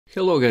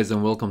Hello guys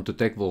and welcome to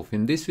TechWolf.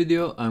 In this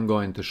video I'm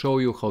going to show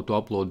you how to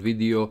upload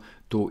video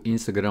to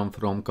Instagram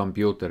from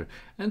computer.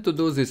 And to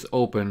do this,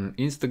 open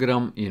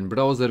Instagram in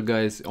browser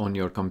guys on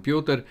your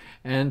computer,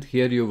 and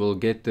here you will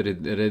get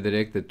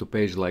redirected to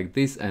page like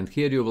this, and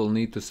here you will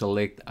need to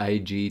select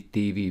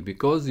IGTV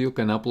because you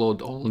can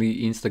upload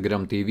only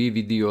Instagram TV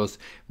videos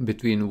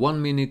between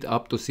 1 minute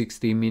up to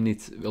 60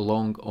 minutes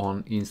long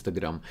on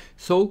Instagram.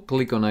 So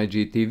click on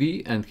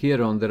IGTV, and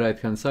here on the right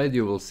hand side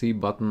you will see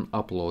button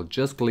upload.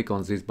 Just click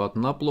on this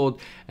button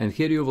upload, and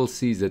here you will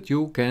see that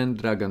you can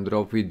drag and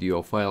drop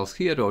video files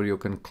here, or you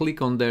can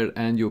click on there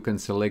and you can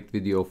select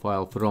video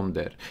file from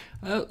there.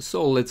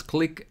 So let's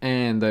click,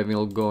 and I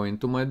will go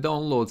into my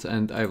downloads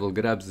and I will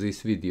grab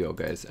this video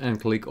guys and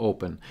click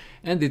open,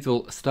 and it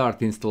will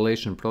start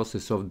installation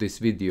process of this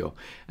video.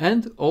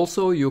 And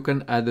also you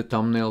can add a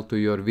thumbnail to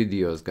your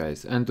videos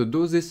guys, and to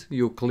do this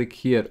you click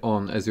here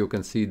on, as you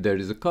can see there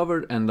is a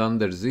cover, and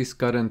under this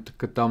current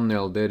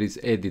thumbnail there is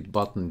edit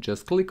button.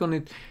 Just click on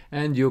it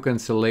and you can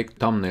select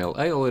thumbnail.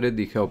 I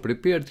already have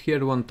prepared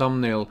here one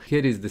thumbnail.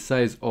 Here is the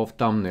size of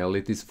thumbnail.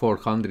 It is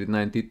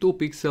 492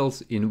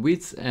 pixels in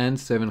width and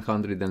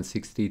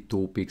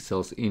 762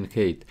 pixels in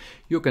height.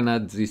 You can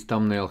add this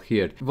thumbnail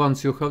here.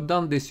 Once you have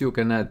done this, you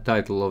can add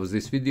title of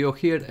this video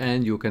here,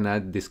 and you can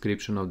add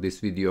description of this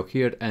video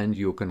here, and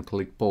you can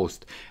click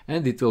post,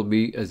 and it will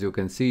be, as you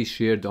can see,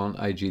 shared on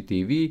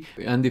IGTV.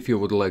 And if you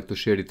would like to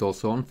share it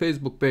also on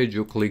Facebook page,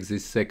 you click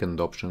this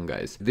second option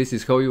guys. This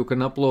is how you can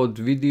upload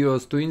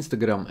videos to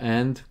Instagram.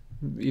 And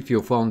if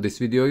you found this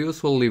video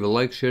useful, leave a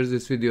like, share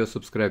this video,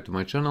 subscribe to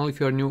my channel if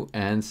you are new,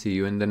 and see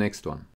you in the next one.